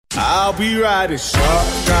I'll be riding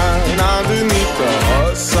shotgun underneath the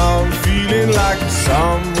hot sun, feeling like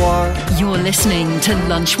someone. You're listening to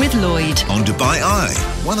Lunch with Lloyd on Dubai Eye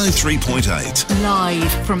 103.8.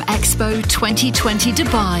 live from Expo 2020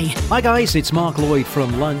 Dubai. Hi guys, it's Mark Lloyd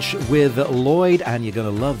from Lunch with Lloyd, and you're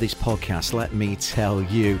going to love this podcast, let me tell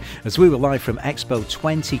you. As we were live from Expo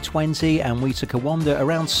 2020 and we took a wander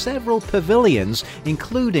around several pavilions,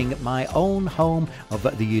 including my own home of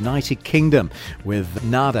the United Kingdom with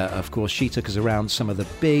Nada. Of course, she took us around some of the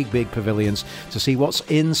big pavilions to see what's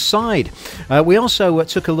inside. We also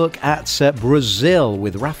took a look at Brazil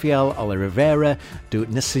with Rafael Oliveira do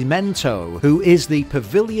Nascimento, who is the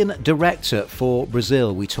pavilion director for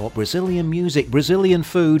Brazil. We talked Brazilian music, Brazilian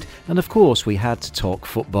food, and of course we had to talk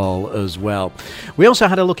football as well. We also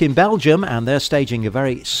had a look in Belgium, and they're staging a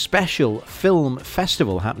very special film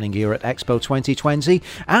festival happening here at Expo 2020,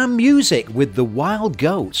 and music with the Wild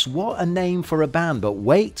Goats. What a name for a band, but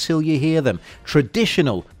wait till you hear them.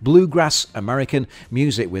 Traditional bluegrass American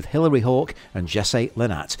music with Hilary Hawk and Jesse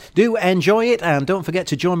Lynott. Do enjoy it, and don't forget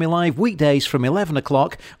to join me live weekdays from 11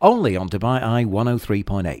 o'clock only on Dubai Eye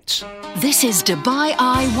 103.8. This is Dubai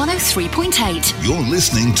Eye 103.8. You're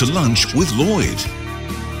listening to Lunch with Lloyd.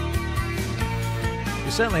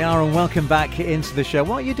 You certainly are, and welcome back into the show.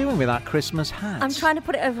 What are you doing with that Christmas hat? I'm trying to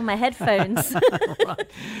put it over my headphones.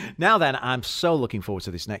 Right. Now then, I'm so looking forward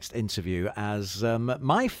to this next interview, as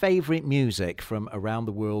my favourite music from around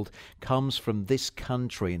the world comes from this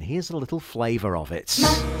country, and here's a little flavour of it.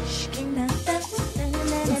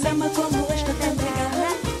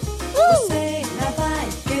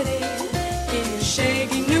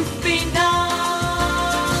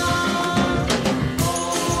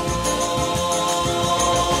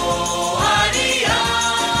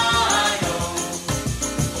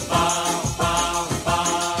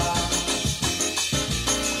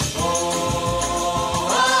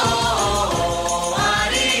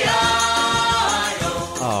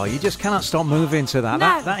 You just cannot stop moving to that.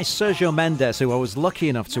 No. That is Sergio Mendes, who I was lucky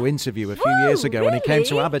enough to interview a few years ago when he came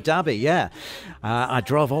to Abu Dhabi. Yeah, I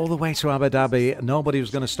drove all the way to Abu Dhabi. Nobody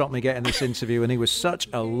was going to stop me getting this interview, and he was such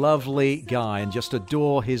a lovely guy, and just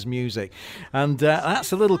adore his music. And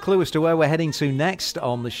that's a little clue as to where we're heading to next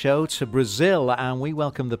on the show, to Brazil, and we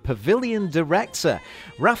welcome the pavilion director,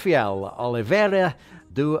 Rafael Oliveira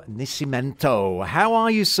do Nascimento. How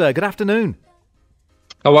are you, sir? Good afternoon.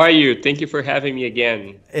 How are you? Thank you for having me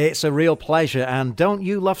again. It's a real pleasure. And don't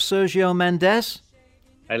you love Sergio Mendes?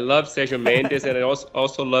 I love Sergio Mendes, and I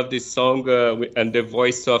also love this song and the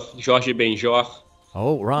voice of Jorge Benjor.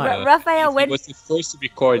 Oh, right. Rafael, He was the first to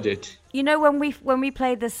record it. You know, when we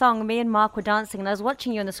played the song, me and Mark were dancing, and I was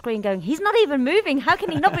watching you on the screen going, he's not even moving. How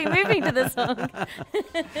can he not be moving to the song?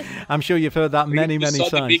 I'm sure you've heard that many you times.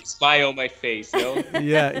 saw the big smile on my face, no?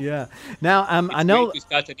 Yeah. Now, It's I know... great to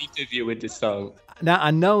start an interview with this song. Now,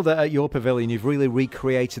 I know that at your pavilion, you've really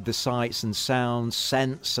recreated the sights and sounds,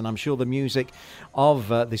 scents, and I'm sure the music of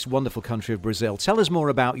this wonderful country of Brazil. Tell us more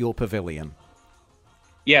about your pavilion.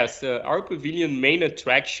 Yes, our pavilion main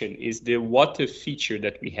attraction is the water feature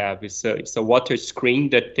that we have. It's a water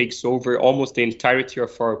screen that takes over almost the entirety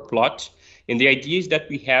of our plot. And the idea is that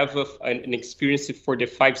we have an experience for the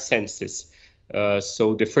five senses.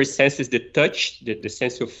 So the first sense is the touch, the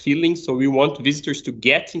sense of feeling. So we want visitors to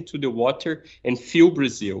get into the water and feel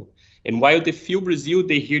Brazil. And while they feel Brazil,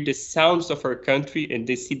 they hear the sounds of our country and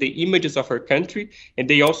they see the images of our country. And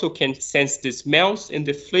they also can sense the smells and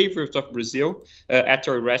the flavors of Brazil at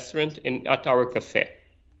our restaurant and at our cafe.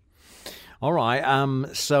 All right,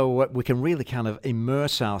 so we can really kind of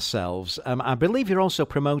immerse ourselves. I believe you're also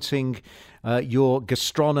promoting your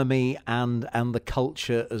gastronomy and the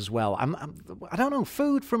culture as well. I don't know,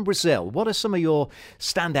 food from Brazil. What are some of your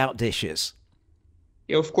standout dishes?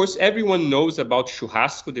 Yeah, of course, everyone knows about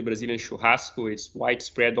churrasco, the Brazilian churrasco. It's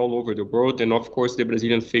widespread all over the world. And of course, the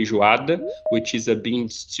Brazilian feijoada, which is a bean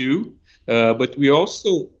stew. But we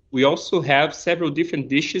also have several different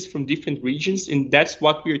dishes from different regions, and that's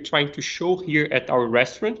what we are trying to show here at our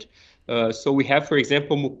restaurant. So we have, for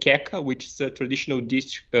example, muqueca, which is a traditional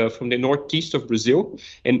dish from the northeast of Brazil,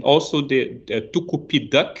 and also the tucupi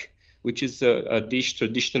duck, which is a dish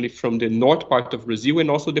traditionally from the north part of Brazil, and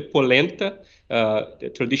also the polenta,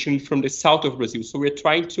 traditionally from the south of Brazil. So we're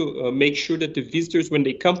trying to make sure that the visitors, when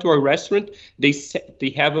they come to our restaurant,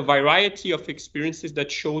 they have a variety of experiences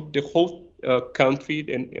that show the whole country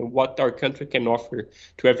and what our country can offer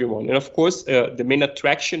to everyone. And of course, the main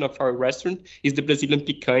attraction of our restaurant is the Brazilian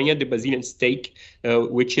picanha, the Brazilian steak,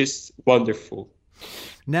 which is wonderful.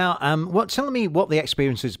 Now, tell me what the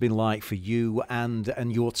experience has been like for you and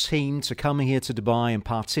your team to come here to Dubai and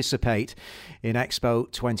participate in Expo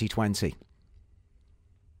 2020.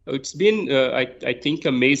 It's been, I think,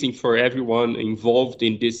 amazing for everyone involved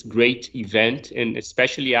in this great event, and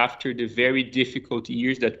especially after the very difficult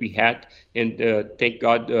years that we had. And thank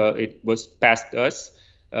God it was past us.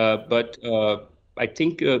 But I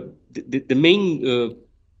think the main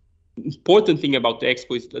important thing about the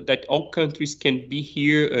expo is that all countries can be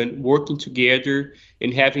here and working together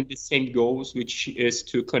and having the same goals, which is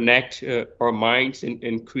to connect our minds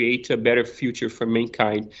and create a better future for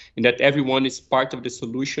mankind, and that everyone is part of the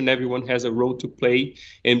solution, everyone has a role to play,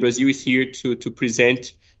 and Brazil is here to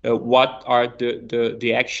present what are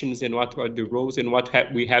the actions and what are the roles and what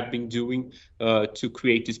we have been doing to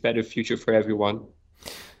create this better future for everyone.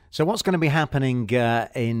 So what's going to be happening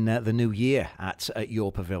in the new year at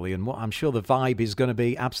your pavilion? I'm sure the vibe is going to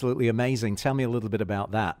be absolutely amazing. Tell me a little bit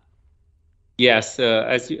about that. Yes,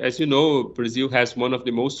 as you know, Brazil has one of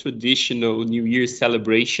the most traditional New Year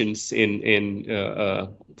celebrations in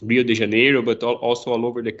Rio de Janeiro, but also all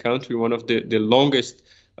over the country, one of the longest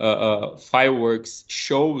fireworks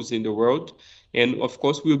shows in the world. And of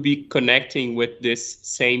course, we'll be connecting with this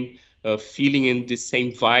same feeling and the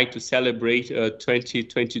same vibe to celebrate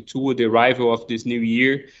 2022, the arrival of this new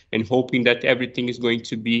year, and hoping that everything is going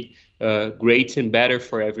to be great and better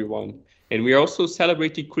for everyone. And we are also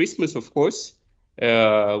celebrating Christmas, of course.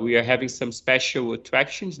 We are having some special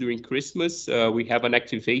attractions during Christmas. We have an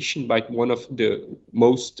activation by one of the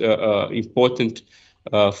most important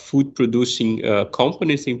food producing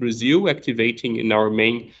companies in Brazil, activating in our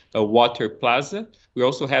main water plaza. We're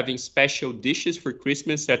also having special dishes for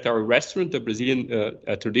Christmas at our restaurant.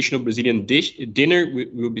 A traditional Brazilian dinner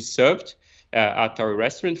will be served at our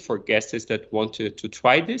restaurant for guests that want to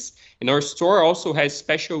try this. And our store also has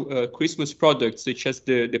special Christmas products, such as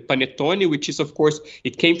the panettone, which is, of course,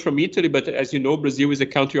 it came from Italy, but as you know, Brazil is a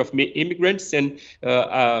country of immigrants, and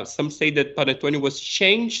some say that panettone was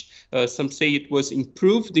changed. Some say it was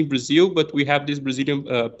improved in Brazil, but we have this Brazilian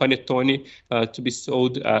panettone to be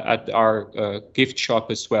sold at our gift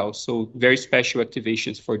shop as well. So very special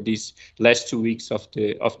activations for these last 2 weeks of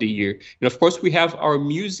the year. And of course, we have our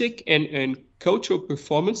music and cultural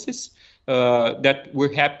performances that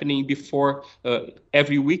were happening before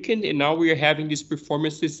every weekend, and now we are having these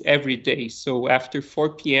performances every day. So after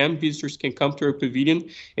 4 p.m., visitors can come to our pavilion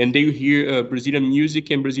and they will hear Brazilian music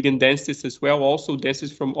and Brazilian dances as well, also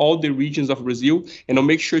dances from all the regions of Brazil. And I'll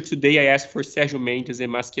make sure today I ask for Sérgio Mendes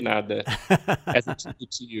and Masquinada as a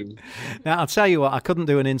tribute to you. Now, I'll tell you what, I couldn't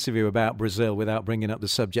do an interview about Brazil without bringing up the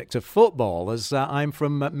subject of football, as I'm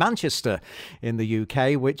from Manchester in the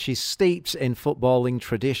UK, which is steeped in footballing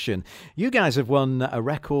tradition. You guys have won a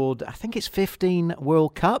record, I think it's 15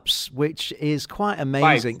 World Cups, which is quite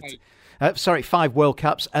amazing. 5 World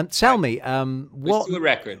Cups. And tell me,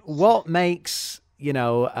 what makes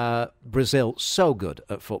Brazil so good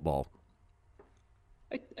at football?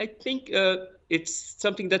 I think it's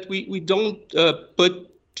something that we don't put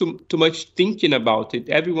too much thinking about it.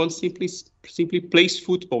 Everyone simply plays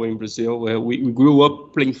football in Brazil. We grew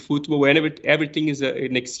up playing football, and everything is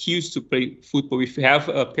an excuse to play football. If you have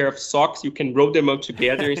a pair of socks, you can roll them up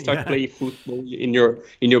together and start playing football in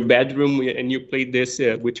your bedroom, and you play this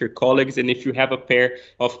with your colleagues. And if you have a pair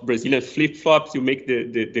of Brazilian flip-flops, you make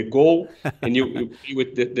the goal, and you play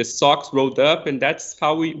with the socks rolled up, and that's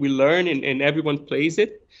how we learn, and everyone plays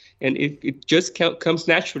it. And it just comes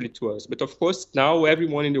naturally to us. But of course, now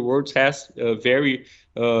everyone in the world has very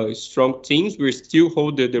strong teams. We still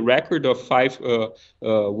hold the record of 5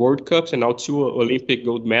 World Cups and now 2 Olympic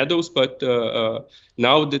gold medals. But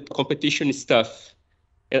now the competition is tough.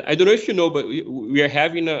 And I don't know if you know, but we are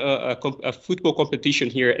having a football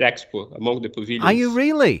competition here at Expo among the pavilions. Are you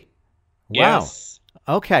really? Wow. Yes.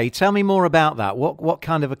 Okay, tell me more about that. What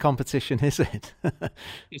kind of a competition is it?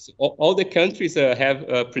 All the countries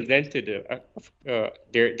have presented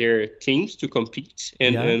their teams to compete,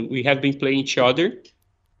 and we have been playing each other.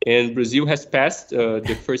 And Brazil has passed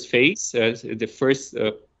the first phase, in the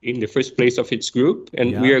first place of its group,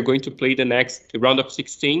 and we are going to play the next round of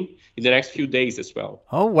 16 in the next few days as well.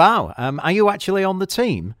 Oh wow! Are you actually on the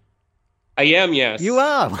team? I am. Yes. You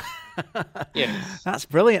are. Yes. That's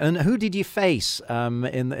brilliant. And who did you face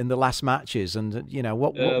in the last matches? And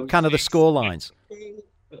what kind of the score lines?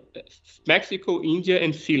 Mexico, India,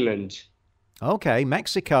 and Finland. Okay,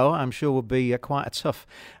 Mexico, I'm sure will be quite a tough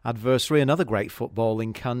adversary. Another great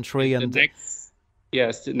footballing country.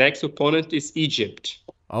 The next opponent is Egypt.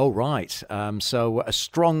 Oh, right. So a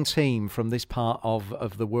strong team from this part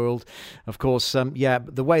of the world. Of course,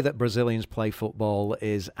 the way that Brazilians play football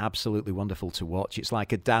is absolutely wonderful to watch. It's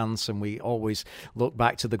like a dance, and we always look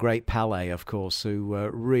back to the great Pelé, of course, who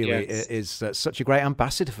really is such a great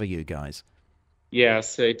ambassador for you guys.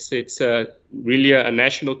 Yes, it's really a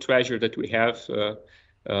national treasure that we have.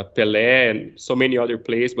 Pelé and so many other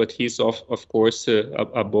players, but he's of course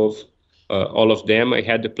above all of them. I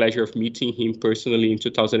had the pleasure of meeting him personally in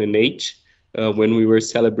 2008 when we were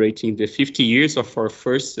celebrating the 50 years of our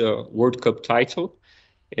first World Cup title,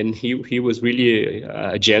 and he was really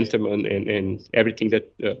a gentleman, and everything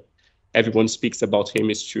that everyone speaks about him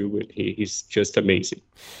is true. He's just amazing.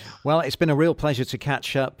 Well, it's been a real pleasure to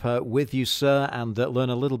catch up with you, sir, and learn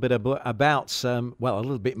a little bit about, a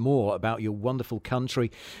little bit more about your wonderful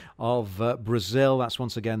country of Brazil. That's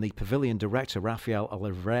once again the Pavilion Director, Rafael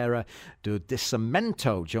Oliveira do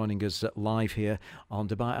Nascimento, joining us live here on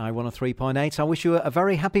Dubai Eye 103.8. I wish you a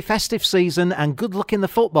very happy festive season and good luck in the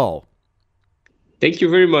football. Thank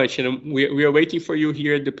you very much. And we are waiting for you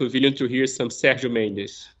here at the Pavilion to hear some Sergio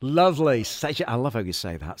Mendes. Lovely. I love how you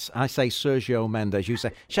say that. I say Sergio Mendes. You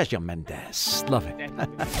say Sergio Mendes. Love it.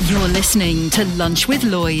 You're listening to Lunch with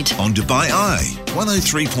Lloyd on Dubai Eye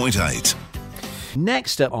 103.8.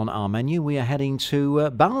 Next up on our menu, we are heading to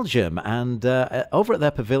Belgium, and over at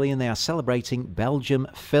their pavilion they are celebrating Belgium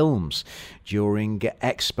films during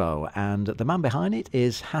Expo, and the man behind it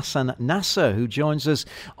is Hassan Nasser, who joins us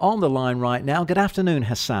on the line right now. Good afternoon,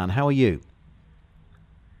 Hassan. How are you?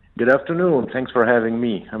 Good afternoon. Thanks for having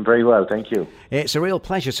me. I'm very well, thank you. It's a real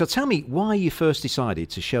pleasure. So tell me why you first decided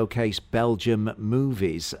to showcase Belgium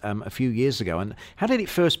movies a few years ago, and how did it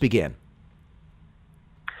first begin?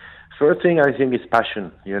 First thing I think is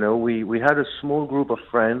passion. You know, we had a small group of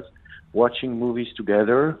friends watching movies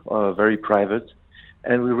together, very private,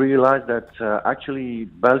 and we realized that actually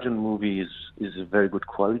Belgian movies is a very good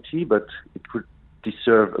quality, but it could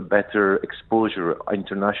deserve a better exposure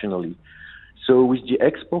internationally. So with the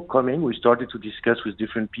Expo coming, we started to discuss with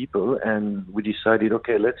different people, and we decided,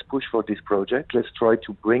 okay, let's push for this project. Let's try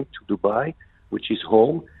to bring to Dubai, which is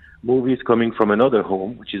home, movies coming from another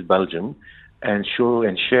home, which is Belgium, and show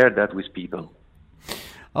and share that with people.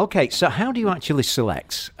 Okay, so how do you actually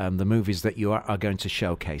select the movies that you are going to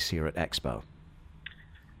showcase here at Expo?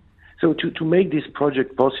 So to make this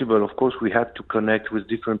project possible, of course, we had to connect with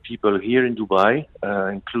different people here in Dubai,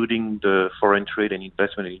 including the Foreign Trade and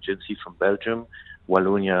Investment Agency from Belgium,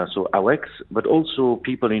 Wallonia, so AWEX, but also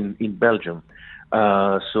people in Belgium.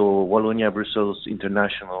 So Wallonia Brussels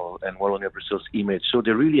International and Wallonia Brussels Image. So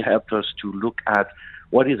they really helped us to look at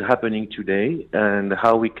what is happening today and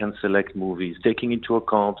how we can select movies, taking into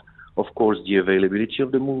account, of course, the availability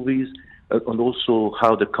of the movies, and also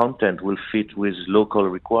how the content will fit with local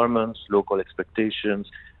requirements, local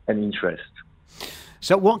expectations, and interest.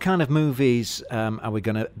 So what kind of movies are we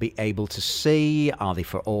going to be able to see? Are they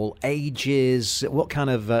for all ages? What kind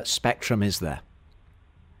of spectrum is there?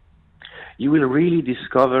 You will really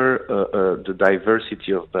discover the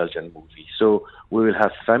diversity of Belgian movies. So we will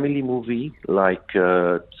have family movie like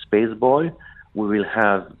Spaceboy. We will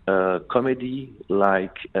have comedy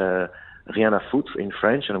like Rien à foutre in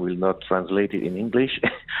French, and I will not translate it in English.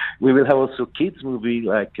 We will have also kids movie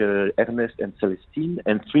like Ernest and Celestine,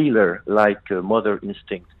 and thriller like Mother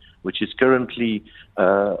Instinct, which is currently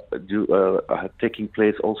taking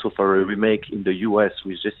place also for a remake in the US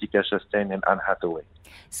with Jessica Chastain and Anne Hathaway.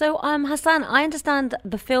 So, Hassan, I understand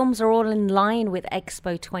the films are all in line with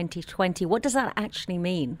Expo 2020. What does that actually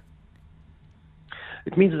mean?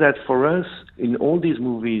 It means that for us, in all these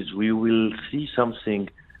movies, we will see something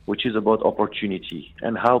which is about opportunity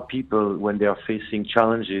and how people, when they are facing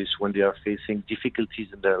challenges, when they are facing difficulties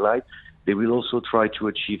in their life, they will also try to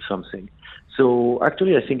achieve something. So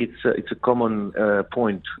actually, I think it's a common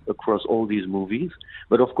point across all these movies,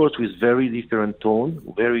 but of course with very different tone,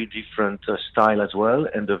 very different style as well,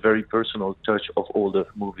 and a very personal touch of all the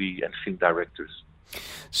movie and film directors.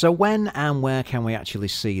 So when and where can we actually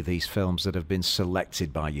see these films that have been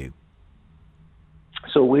selected by you?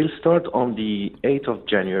 So we'll start on the 8th of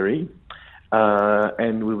January,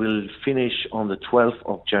 and we will finish on the 12th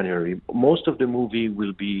of January. Most of the movie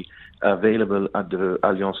will be available at the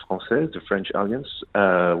Alliance Française, the French Alliance,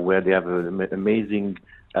 where they have an amazing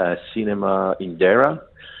cinema in Dera.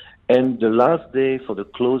 And the last day for the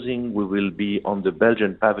closing, we will be on the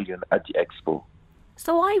Belgian pavilion at the Expo.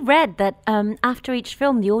 So I read that after each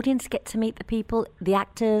film, the audience get to meet the people, the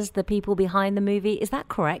actors, the people behind the movie. Is that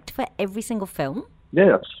correct for every single film?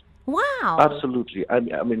 Yes. Wow. Absolutely. I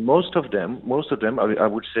mean, most of them, I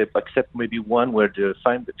would say, except maybe one where the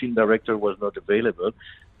film director was not available,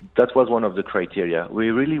 that was one of the criteria. We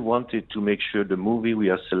really wanted to make sure the movie we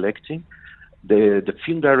are selecting the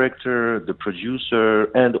film director, the producer,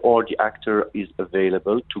 and or the actor is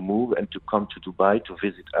available to move and to come to Dubai to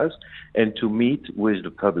visit us and to meet with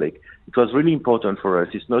the public. It was really important for us.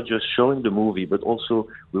 It's not just showing the movie, but also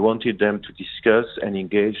we wanted them to discuss and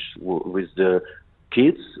engage with the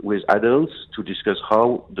kids, with adults, to discuss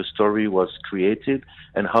how the story was created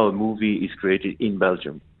and how a movie is created in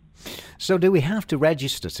Belgium. So do we have to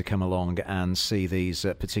register to come along and see these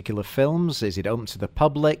particular films? Is it open to the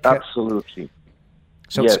public? Absolutely.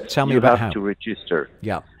 So yes, tell me about how. You have to register.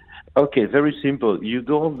 Yeah. Okay, very simple. You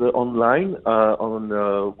go on the online on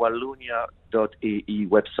wallonia.ae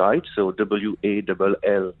website, so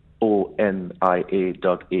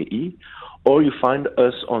WALLONIA.ae, or you find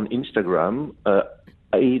us on Instagram,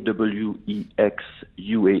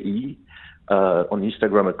 AWEXUAE. On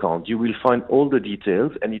Instagram account. You will find all the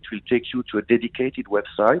details, and it will take you to a dedicated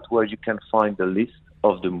website where you can find the list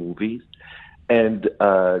of the movies and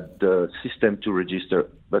the system to register.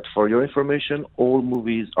 But for your information, all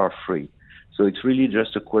movies are free. So it's really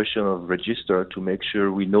just a question of register to make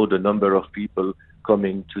sure we know the number of people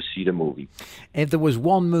coming to see the movie. If there was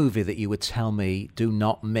one movie that you would tell me do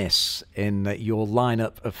not miss in your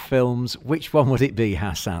lineup of films, which one would it be,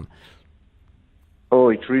 Hassan? Oh,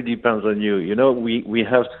 it really depends on you. You know, we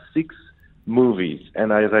have 6 movies,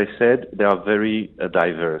 and as I said, they are very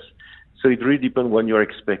diverse. So it really depends what you're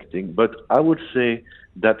expecting. But I would say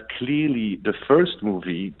that clearly the first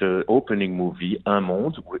movie, the opening movie, Un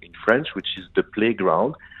Monde, in French, which is The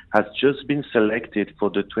Playground, has just been selected for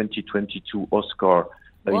the 2022 Oscar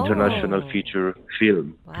International Feature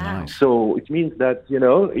Film. Wow. So it means that, you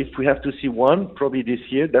know, if we have to see one, probably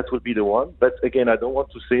this year, that would be the one. But again, I don't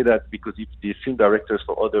want to say that because if the film directors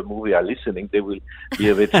for other movies are listening, they will be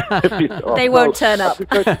a bit off. They won't turn up.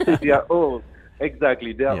 Because they are all,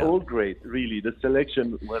 exactly, they are all great, really. The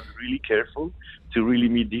selection was really careful to really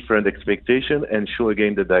meet different expectations and show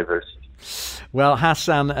again the diversity. Well,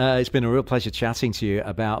 Hassan, it's been a real pleasure chatting to you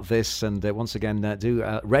about this. And once again, do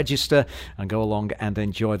register and go along and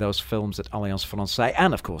enjoy those films at Alliance Francaise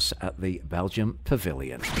and, of course, at the Belgium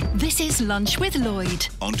Pavilion. This is Lunch with Lloyd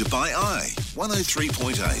on Dubai Eye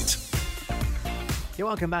 103.8. You're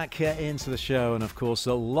welcome back into the show, and of course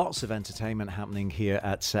lots of entertainment happening here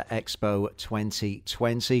at Expo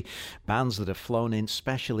 2020. Bands that have flown in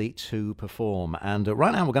specially to perform, and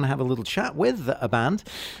right now we're going to have a little chat with a band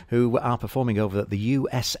who are performing over at the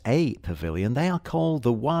USA Pavilion. They are called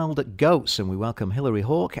the Wild Goats, and we welcome Hilary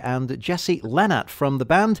Hawke and Jesse Lennart from the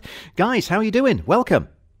band. Guys, how are you doing? Welcome.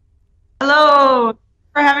 Hello.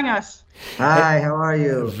 For having us. Hi, how are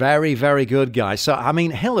you? Very, very good, guys. So, I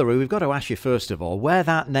mean, Hilary, we've got to ask you first of all where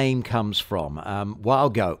that name comes from,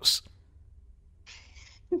 Wild Goats.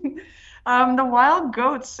 The Wild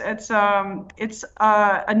Goats, it's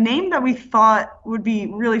a name that we thought would be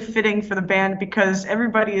really fitting for the band because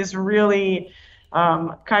everybody is really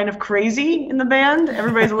kind of crazy in the band.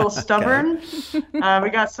 Everybody's a little stubborn. We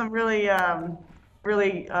got some really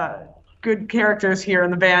good characters here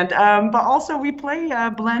in the band, but also we play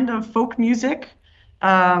a blend of folk music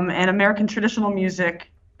and American traditional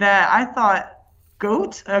music that I thought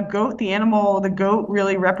the animal, the goat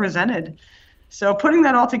really represented. So putting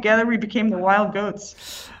that all together, we became the Wild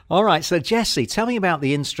Goats. All right, so Jesse, tell me about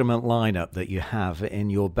the instrument lineup that you have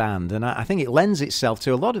in your band, and I think it lends itself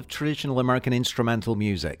to a lot of traditional American instrumental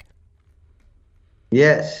music.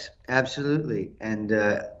 Yes, absolutely,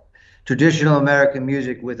 and traditional American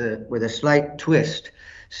music with a slight twist,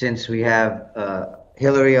 since we have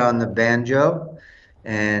Hilary on the banjo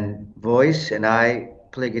and voice, and I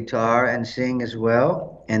play guitar and sing as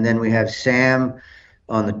well. And then we have Sam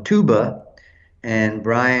on the tuba and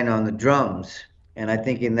Brian on the drums. And I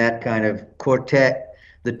think in that kind of quartet,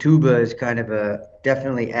 the tuba is kind of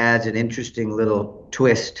definitely adds an interesting little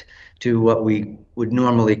twist to what we would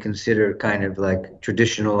normally consider kind of like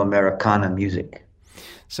traditional Americana music.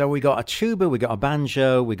 So we got a tuba, we got a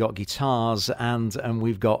banjo, we got guitars, and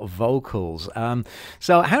we've got vocals.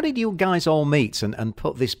 So how did you guys all meet and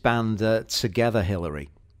put this band together, Hilary?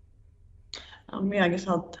 I guess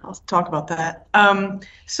I'll talk about that.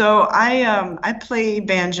 So I play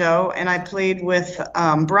banjo, and I played with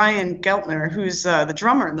Brian Geltner, who's the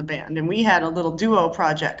drummer in the band, and we had a little duo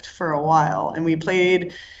project for a while, and we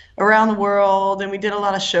played around the world, and we did a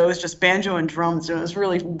lot of shows, just banjo and drums, and it was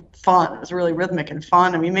really fun. It was really rhythmic and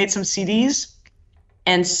fun, and we made some CDs.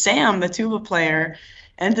 And Sam, the tuba player,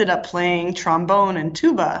 ended up playing trombone and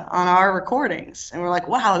tuba on our recordings, and we're like,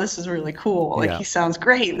 wow, this is really cool. Like, he sounds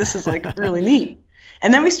great. This is like really neat.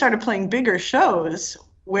 And then we started playing bigger shows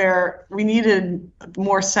where we needed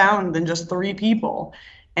more sound than just 3 people.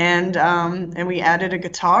 And we added a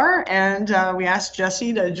guitar, and we asked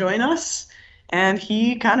Jesse to join us. and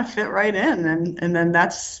he kind of fit right in, and then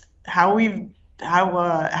that's how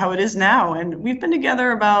it is now. And we've been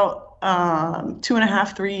together about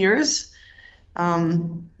 2.5, 3 years.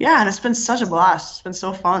 Yeah, and it's been such a blast. It's been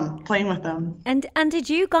so fun playing with them. And did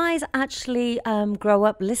you guys actually grow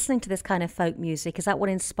up listening to this kind of folk music? Is that what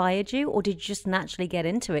inspired you, or did you just naturally get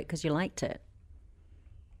into it because you liked it?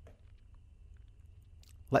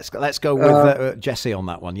 Let's go with Jesse on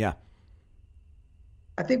that one. Yeah.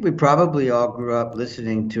 I think we probably all grew up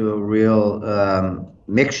listening to a real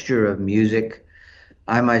mixture of music.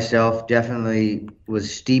 I myself definitely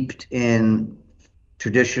was steeped in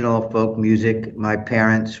traditional folk music. My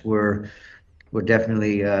parents were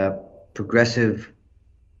definitely progressive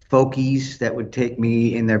folkies that would take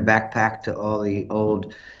me in their backpack to all the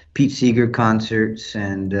old Pete Seeger concerts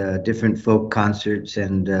and different folk concerts.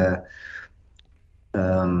 And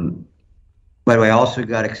by the way, I also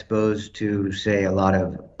got exposed to, say, a lot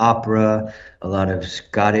of opera, a lot of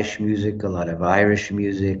Scottish music, a lot of Irish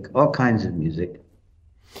music, all kinds of music.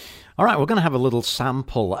 All right, we're going to have a little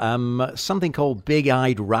sample, something called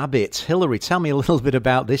Big-Eyed Rabbit. Hilary, tell me a little bit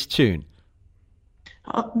about this tune.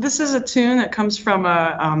 This is a tune that comes from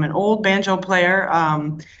an old banjo player,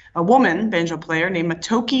 a woman banjo player named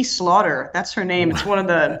Matoki Slaughter. That's her name. It's one of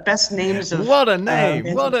the best names of What a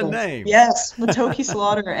name! What a name! Yes, Matoki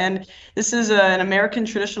Slaughter. And this is an American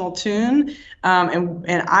traditional tune,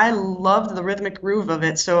 and I loved the rhythmic groove of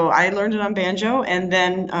it. So I learned it on banjo, and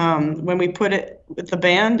then when we put it with the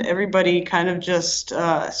band, everybody kind of just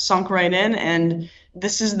sunk right in. And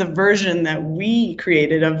this is the version that we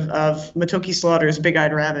created of Matoki Slaughter's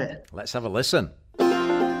Big-Eyed Rabbit. Let's have a listen.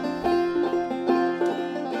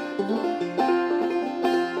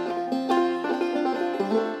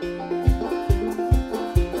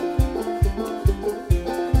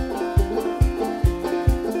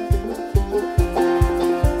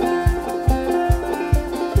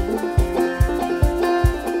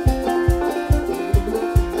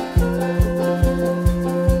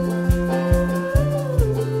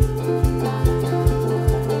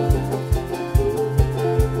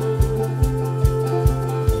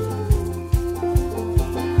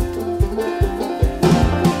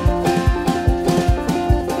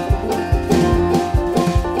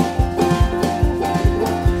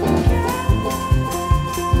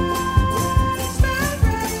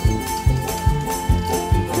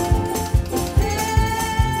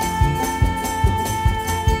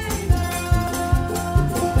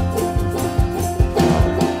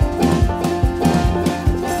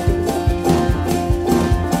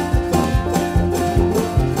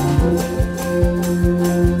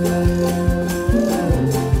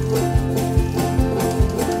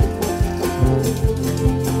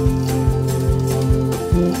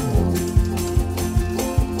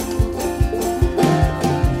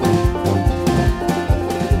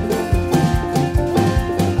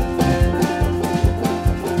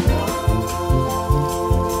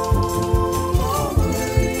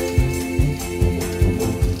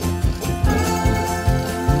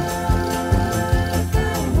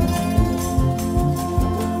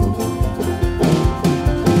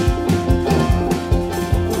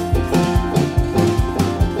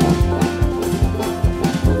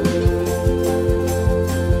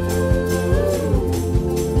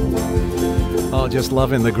 Just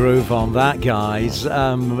loving the groove on that, guys.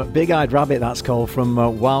 Big-Eyed Rabbit, that's called, from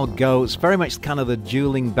Wild Goats. Very much kind of the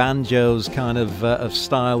dueling banjos kind of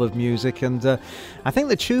style of music. And I think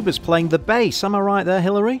the tuba's playing the bass. Am I right there,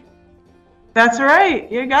 Hilary? That's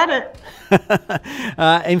right. You got it.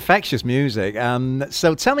 Infectious music.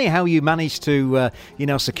 So tell me how you managed to,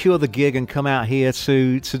 secure the gig and come out here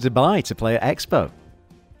to Dubai to play at Expo.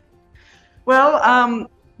 Well,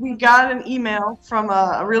 we got an email from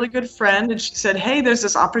a really good friend, and she said, "Hey, there's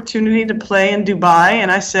this opportunity to play in Dubai."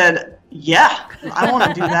 And I said, "Yeah, I want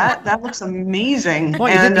to do that. That looks amazing."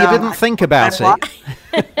 Well, you didn't think about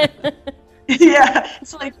it. Yeah,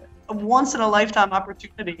 it's like a once in a lifetime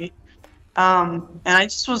opportunity. And I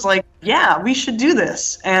just was like, "Yeah, we should do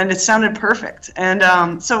this," and it sounded perfect. And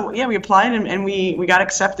so yeah, we applied and we got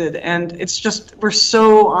accepted. And it's just, we're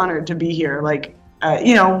so honored to be here. Like,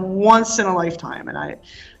 once in a lifetime, and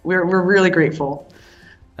we're really grateful.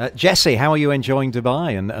 Jesse, how are you enjoying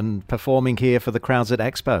Dubai and performing here for the crowds at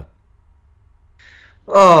Expo?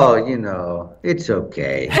 Oh, it's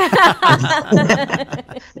okay.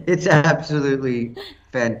 It's absolutely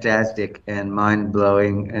fantastic and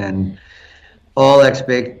mind-blowing, and all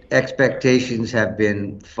expectations have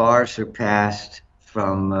been far surpassed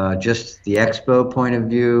from just the Expo point of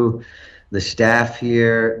view, the staff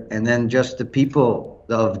here, and then just the people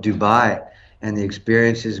of Dubai. and the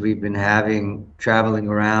experiences we've been having traveling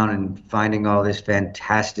around and finding all this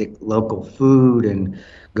fantastic local food and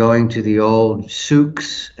going to the old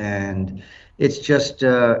souks. And it's just,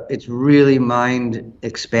 it's really mind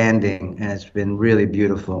expanding, and it's been really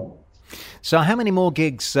beautiful. So how many more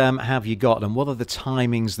gigs have you got, and what are the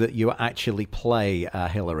timings that you actually play,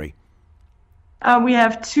 Hilary? We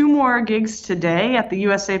have 2 more gigs today at the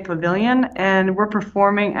USA Pavilion, and we're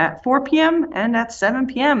performing at 4 p.m. and at 7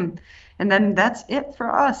 p.m. And then that's it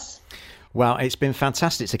for us. Well, it's been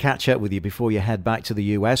fantastic to catch up with you before you head back to the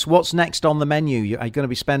US. What's next on the menu? Are you going to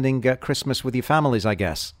be spending Christmas with your families, I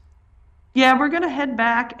guess? Yeah, we're going to head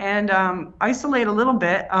back and isolate a little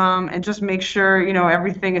bit and just make sure,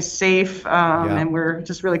 everything is safe and we're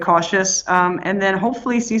just really cautious. And then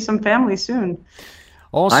hopefully see some family soon.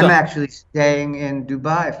 Awesome. I'm actually staying in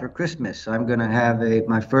Dubai for Christmas. I'm going to have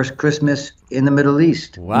my first Christmas in the Middle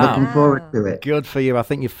East. Wow. Looking forward to it. Good for you. I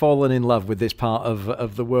think you've fallen in love with this part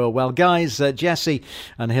of the world. Well, guys, Jesse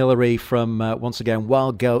and Hilary from, once again,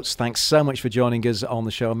 Wild Goats, thanks so much for joining us on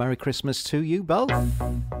the show. Merry Christmas to you both.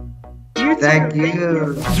 Thank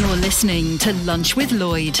you. You're listening to Lunch with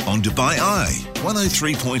Lloyd On Dubai Eye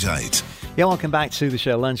 103.8. Yeah, welcome back to the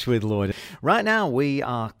show, Lunch with Lloyd. Right now, we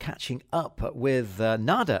are catching up with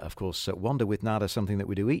Nada, of course. Wander with Nada, something that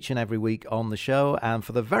we do each and every week on the show. And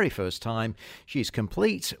for the very first time, she's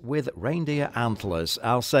complete with reindeer antlers.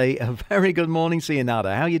 I'll say a very good morning to you,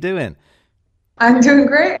 Nada. How are you doing? I'm doing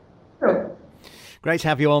great. Great to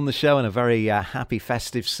have you on the show, and a very happy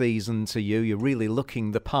festive season to you. You're really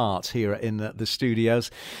looking the part here in the studios.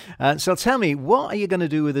 So tell me, what are you going to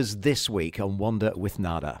do with us this week on Wander with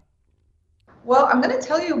Nada? Well, I'm going to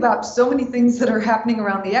tell you about so many things that are happening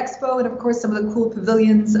around the expo, and of course some of the cool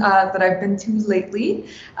pavilions that I've been to lately.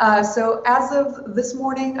 So as of this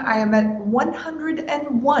morning, I am at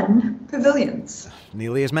 101 pavilions.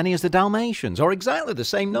 Nearly as many as the Dalmatians, or exactly the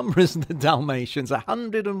same number as the Dalmatians.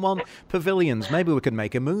 101 pavilions. Maybe we could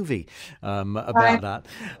make a movie about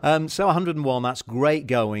that. So 101, that's great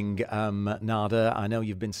going, Nada. I know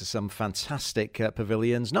you've been to some fantastic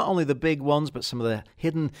pavilions, not only the big ones, but some of the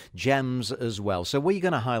hidden gems as well. So what are you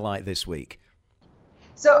going to highlight this week?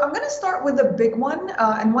 So I'm going to start with a big one,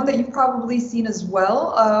 and one that you've probably seen as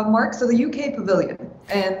well, Mark. So the UK Pavilion,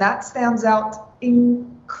 and that stands out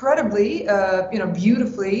incredibly,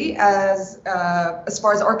 beautifully as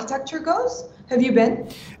far as architecture goes. Have you been?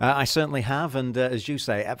 I certainly have, and as you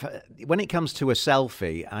say, when it comes to a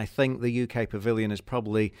selfie, I think the UK Pavilion is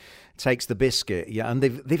probably takes the biscuit. Yeah, and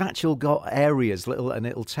they've actually got areas, and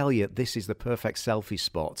it'll tell you this is the perfect selfie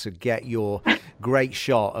spot to get your great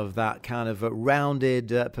shot of that kind of a rounded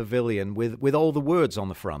pavilion with all the words on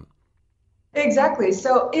the front. Exactly.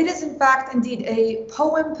 So it is, in fact, indeed a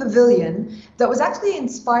poem pavilion that was actually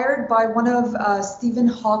inspired by one of Stephen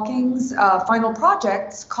Hawking's final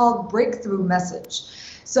projects called Breakthrough Message.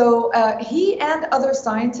 So he and other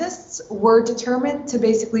scientists were determined to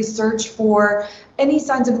basically search for any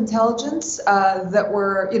signs of intelligence that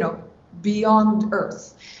were, beyond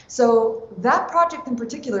Earth. So that project in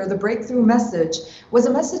particular, the Breakthrough Message, was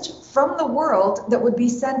a message from the world that would be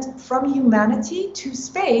sent from humanity to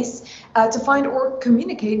space to find or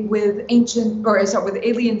communicate with with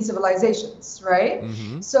alien civilizations, right?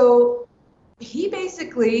 Mm-hmm. So he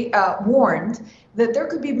basically warned that there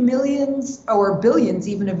could be millions or billions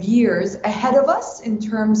even of years ahead of us in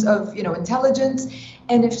terms of, intelligence.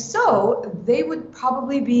 And if so, they would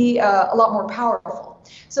probably be a lot more powerful.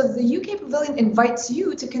 So the UK Pavilion invites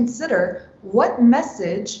you to consider what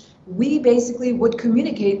message we basically would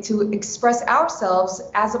communicate to express ourselves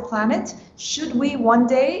as a planet should we one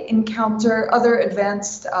day encounter other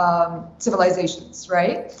advanced civilizations,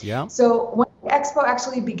 right? Yeah. So when the expo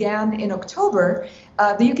actually began in October,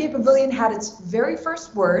 the UK Pavilion had its very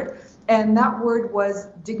first word, and that word was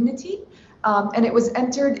dignity. And it was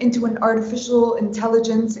entered into an artificial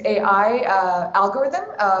intelligence AI algorithm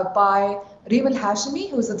by Reem El-Hashimi,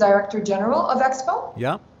 who is the Director General of Expo.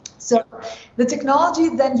 Yeah. So the technology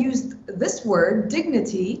then used this word,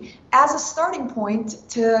 dignity, as a starting point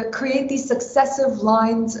to create these successive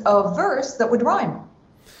lines of verse that would rhyme.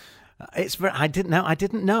 I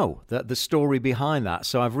didn't know that the story behind that,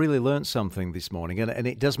 so I've really learned something this morning, and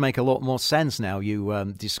it does make a lot more sense now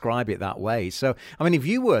you describe it that way. So, I mean, if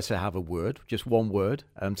you were to have a word, just one word,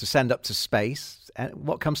 to send up to space,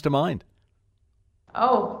 what comes to mind?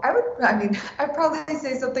 Oh, I'd probably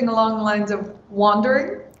say something along the lines of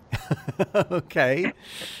wandering. Okay.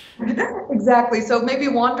 Exactly. Exactly. So maybe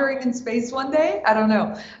wandering in space one day, I don't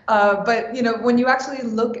know. But, when you actually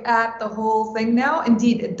look at the whole thing now,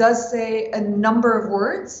 indeed, it does say a number of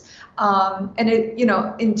words. And it,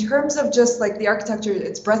 in terms of just like the architecture,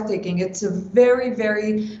 it's breathtaking. It's a very,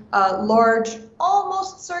 very large,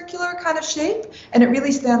 almost circular kind of shape, and it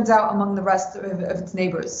really stands out among the rest of its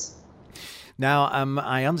neighbors. Now,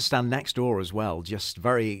 I understand next door as well, just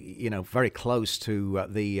very close to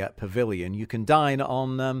the pavilion, you can dine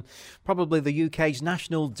on probably the UK's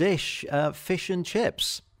national dish, fish and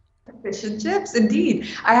chips. Fish and chips, indeed.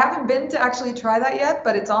 I haven't been to actually try that yet,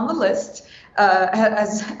 but it's on the list,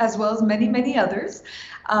 as well as many, many others.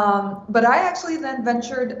 But I actually then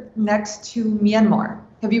ventured next to Myanmar.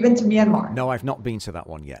 Have you been to Myanmar? No, I've not been to that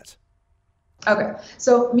one yet. Okay,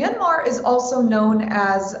 so Myanmar is also known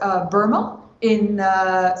as Burma in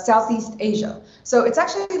Southeast Asia. So it's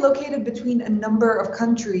actually located between a number of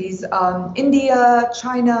countries, India,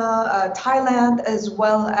 China, Thailand, as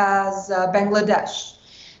well as Bangladesh.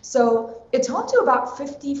 So it's home to about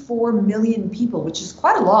 54 million people, which is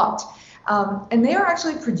quite a lot. And they are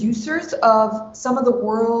actually producers of some of the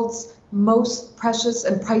world's most precious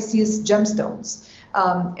and priciest gemstones.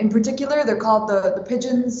 In particular, they're called the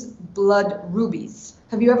Pigeon's Blood Rubies.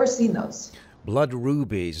 Have you ever seen those? Blood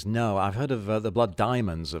rubies, no. I've heard of the blood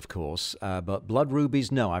diamonds, of course, but blood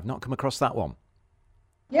rubies, no. I've not come across that one.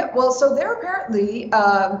 Yeah, well, so they're apparently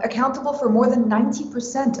accountable for more than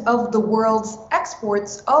 90% of the world's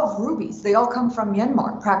exports of rubies. They all come from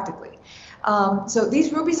Myanmar, practically. So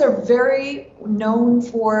these rubies are very known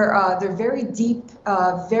for their very deep,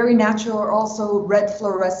 very natural, also red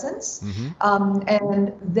fluorescence. Mm-hmm.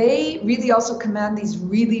 And they really also command these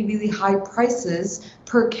really, really high prices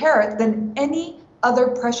per carat than any other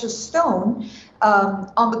precious stone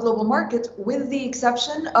on the global market, with the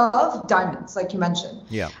exception of diamonds, like you mentioned.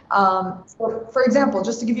 Yeah. So for example,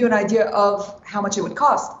 just to give you an idea of how much it would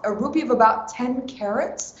cost, a ruby of about 10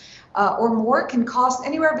 carats or more can cost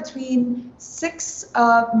anywhere between 6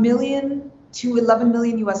 million to 11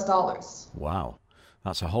 million US dollars. Wow.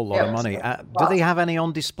 That's a whole lot of money. Do they have any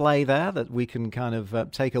on display there that we can kind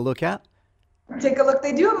of take a look at? Take a look.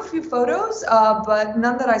 They do have a few photos, but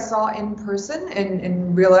none that I saw in person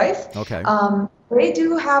in real life. Okay. They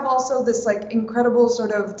do have also this like incredible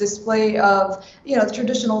sort of display of,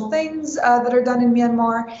 traditional things that are done in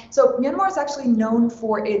Myanmar. So Myanmar is actually known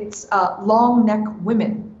for its long neck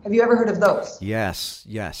women. Have you ever heard of those? Yes,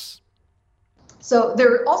 yes. So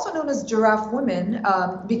they're also known as giraffe women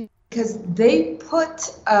because they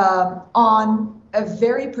put on a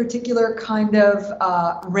very particular kind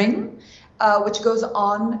of ring, which goes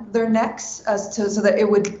on their necks so that it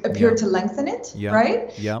would appear to lengthen it,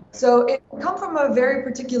 right? Yeah. So it come from a very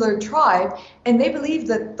particular tribe, and they believe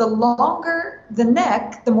that the longer the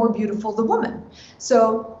neck, the more beautiful the woman.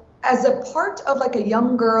 So as a part of like a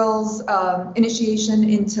young girl's initiation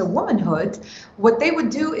into womanhood, what they would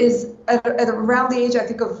do is at around the age, I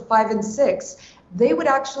think, of 5 and 6, they would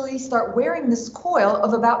actually start wearing this coil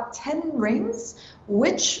of about 10 rings,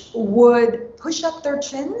 which would push up their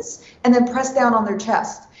chins and then press down on their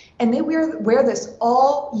chest. And they wear this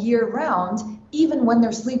all year round, even when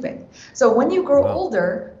they're sleeping. So when you grow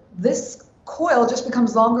older, this coil just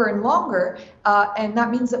becomes longer and longer, and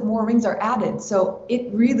that means that more rings are added. So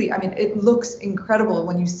it really, it looks incredible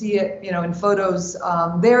when you see it, in photos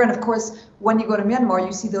there. And of course, when you go to Myanmar,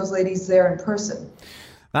 you see those ladies there in person.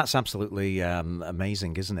 That's absolutely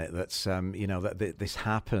amazing, isn't it? That's that this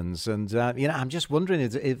happens, and I'm just wondering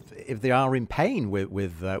if they are in pain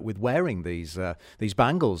with wearing these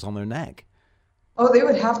bangles on their neck. Oh, they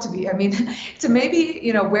would have to be. To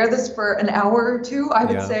maybe wear this for an hour or two, I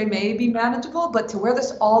would say maybe manageable, but to wear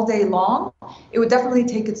this all day long, it would definitely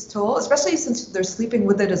take its toll, especially since they're sleeping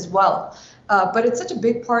with it as well. But it's such a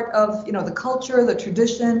big part of the culture, the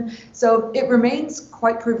tradition. So it remains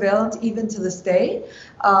quite prevalent even to this day.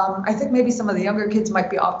 I think maybe some of the younger kids might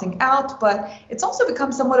be opting out, but it's also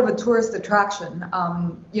become somewhat of a tourist attraction,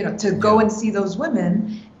 to go and see those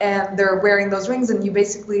women, and they're wearing those rings, and you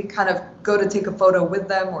basically kind of go to take a photo with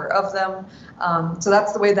them or of them. So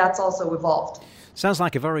that's the way that's also evolved. Sounds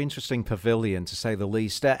like a very interesting pavilion, to say the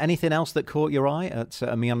least. Anything else that caught your eye at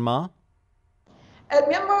Myanmar? At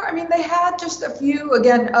Myanmar, they had just a few,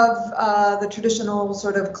 again, of the traditional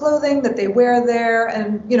sort of clothing that they wear there,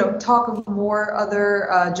 and, talk of more other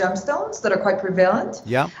gemstones that are quite prevalent.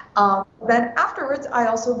 Yeah. Then afterwards, I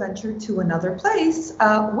also ventured to another place,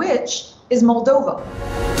 which is Moldova.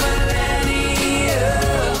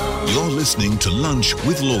 You're listening to Lunch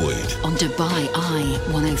with Lloyd on Dubai Eye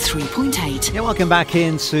 103.8. Yeah, welcome back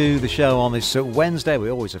into the show on this Wednesday.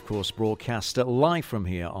 We always, of course, broadcast live from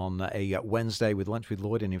here on a Wednesday with Lunch with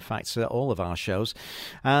Lloyd, and in fact, all of our shows.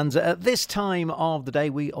 And at this time of the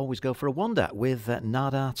day, we always go for a wander with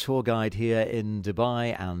Nada, tour guide here in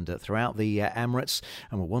Dubai and throughout the Emirates.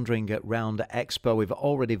 And we're wandering around Expo. We've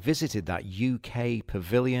already visited that UK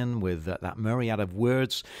pavilion with that myriad of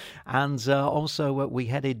words. And also we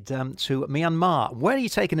headed to Myanmar. Where are you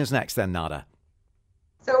taking us next then, Nada?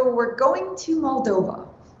 So we're going to Moldova.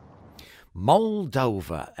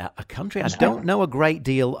 Moldova, a country I don't know a great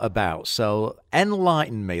deal about. So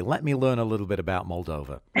enlighten me. Let me learn a little bit about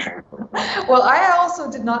Moldova. Well, I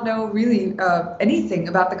also did not know really anything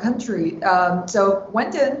about the country. So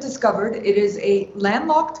went in, discovered it is a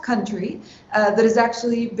landlocked country that is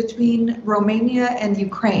actually between Romania and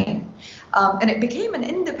Ukraine. And it became an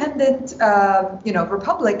independent,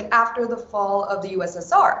 republic after the fall of the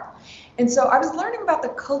USSR. And so I was learning about the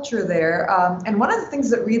culture there. And one of the things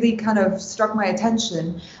that really kind of struck my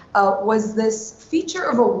attention was this feature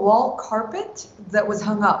of a wall carpet that was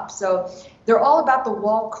hung up. So they're all about the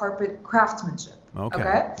wall carpet craftsmanship.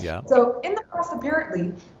 Okay? Yeah. So in the past,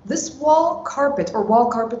 apparently, this wall carpet, or wall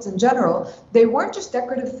carpets in general, they weren't just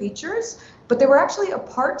decorative features, but they were actually a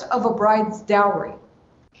part of a bride's dowry.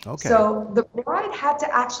 Okay. So the bride had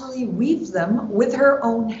to actually weave them with her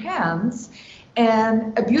own hands.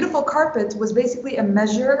 And a beautiful carpet was basically a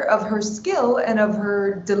measure of her skill and of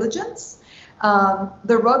her diligence.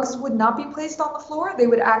 The rugs would not be placed on the floor. They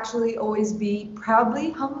would actually always be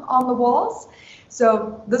proudly hung on the walls.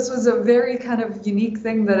 So this was a very kind of unique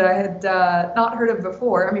thing that I had not heard of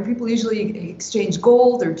before. I mean, people usually exchange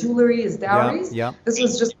gold or jewelry as dowries. Yeah. This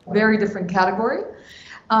was just a very different category.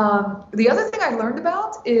 The other thing I learned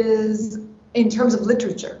about is in terms of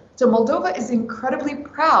literature. So Moldova is incredibly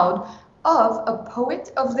proud of a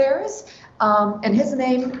poet of theirs, and his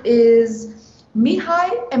name is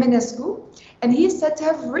Mihai Eminescu, and he is said to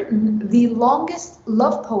have written the longest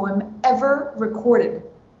love poem ever recorded.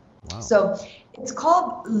 Wow. So it's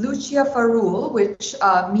called Lucia Farul, which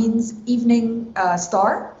means evening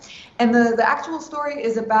star. And the actual story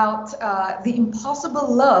is about the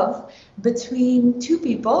impossible love between two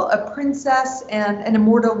people, a princess and an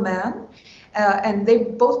immortal man. And they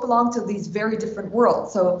both belong to these very different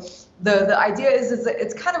worlds. So the idea is that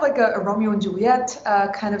it's kind of like a Romeo and Juliet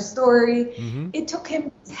kind of story. Mm-hmm. It took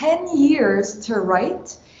him 10 years to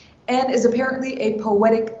write and is apparently a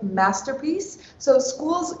poetic masterpiece. So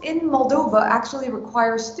schools in Moldova actually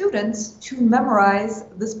require students to memorize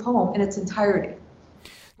this poem in its entirety.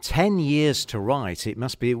 10 years to write. It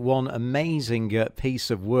must be one amazing piece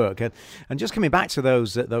of work. And just coming back to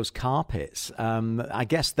those carpets, I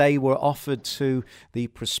guess they were offered to the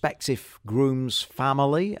prospective groom's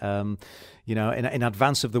family, in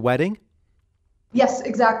advance of the wedding. Yes,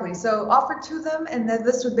 exactly. So offered to them, and then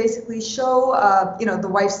this would basically show, the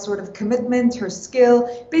wife's sort of commitment, her skill,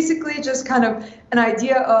 basically just kind of an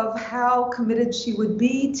idea of how committed she would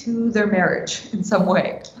be to their marriage in some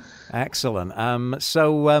way. Excellent.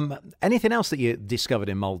 So anything else that you discovered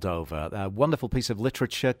in Moldova? A wonderful piece of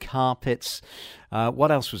literature, carpets.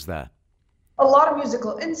 What else was there? A lot of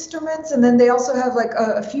musical instruments, and then they also have like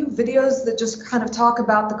a few videos that just kind of talk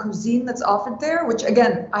about the cuisine that's offered there, which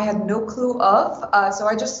again, I had no clue of. So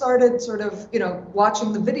I just started sort of,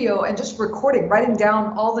 watching the video and just writing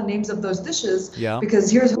down all the names of those dishes,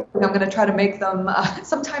 because here's hoping I'm going to try to make them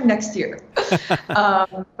sometime next year.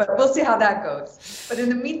 But we'll see how that goes. But in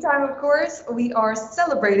the meantime, of course, we are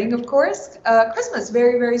celebrating, Christmas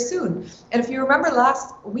very, very soon. And if you remember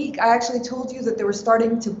last week, I actually told you that they were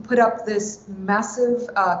starting to put up this massive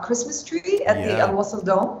Christmas tree at the Al Wasl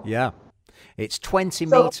Dome. Yeah. It's 20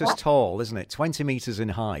 meters tall, isn't it? 20 meters in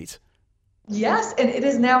height. Yes, and it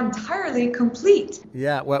is now entirely complete.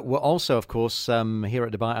 Yeah, well, we're also, of course, here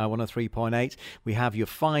at Dubai Eye 103.8, we have your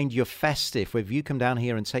Find Your Festive. If you come down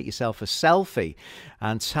here and take yourself a selfie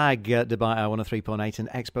and tag Dubai Eye 103.8 and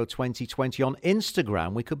Expo 2020 on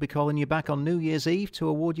Instagram, we could be calling you back on New Year's Eve to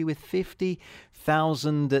award you with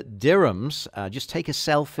 50,000 dirhams. Just take a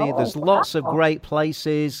selfie. There's lots of great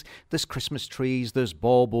places. There's Christmas trees, there's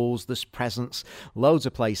baubles, there's presents, loads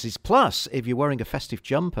of places. Plus, if you're wearing a festive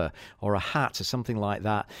jumper or a hat or something like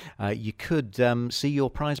that, you could see your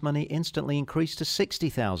prize money instantly increase to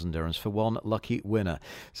 60,000 dirhams for one lucky winner.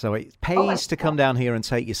 So it pays to come down here and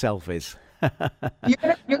take your selfies.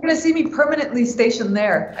 You're going to see me permanently stationed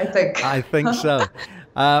there, I think. I think so.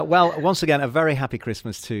 Well, once again, a very happy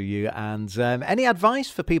Christmas to you. And any advice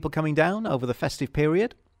for people coming down over the festive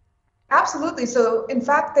period? Absolutely. So, in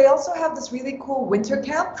fact, they also have this really cool winter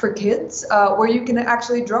camp for kids where you can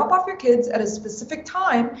actually drop off your kids at a specific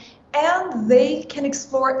time and they can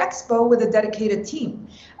explore Expo with a dedicated team.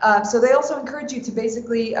 So they also encourage you to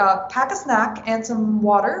basically pack a snack and some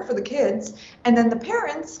water for the kids, and then the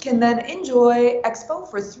parents can then enjoy Expo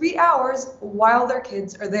for 3 hours while their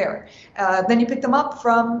kids are there. Then you pick them up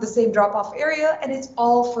from the same drop-off area, and it's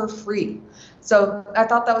all for free. So I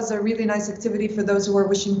thought that was a really nice activity for those who are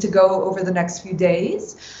wishing to go over the next few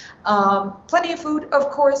days. Plenty of food,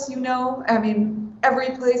 of course, I mean,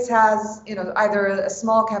 every place has, either a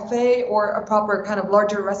small cafe or a proper kind of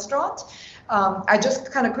larger restaurant. I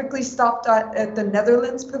just kind of quickly stopped at the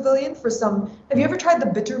Netherlands Pavilion for some. Have you ever tried the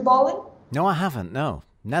bitterballen? No, I haven't, no.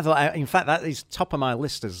 In fact, that is top of my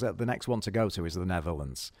list as the next one to go to is the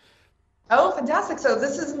Netherlands. Oh, fantastic. So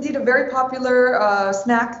this is indeed a very popular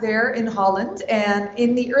snack there in Holland. And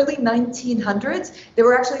in the early 1900s, they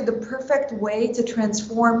were actually the perfect way to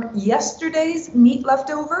transform yesterday's meat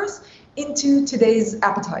leftovers into today's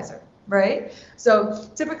appetizer, right? So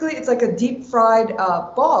typically it's like a deep fried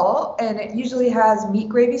ball, and it usually has meat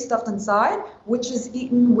gravy stuffed inside, which is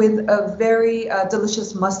eaten with a very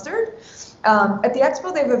delicious mustard. At the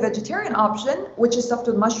Expo, they have a vegetarian option, which is stuffed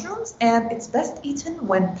with mushrooms, and it's best eaten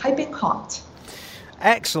when piping hot.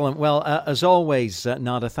 Excellent. Well, as always,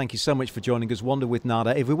 Nada, thank you so much for joining us. Wander with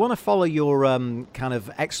Nada. If we want to follow your kind of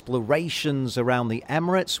explorations around the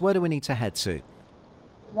Emirates, where do we need to head to?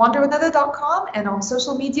 WanderWithNada.com and on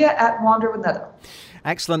social media at WanderWithNada.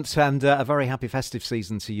 Excellent, and a very happy festive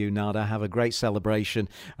season to you, Nada. Have a great celebration,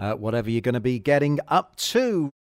 whatever you're going to be getting up to.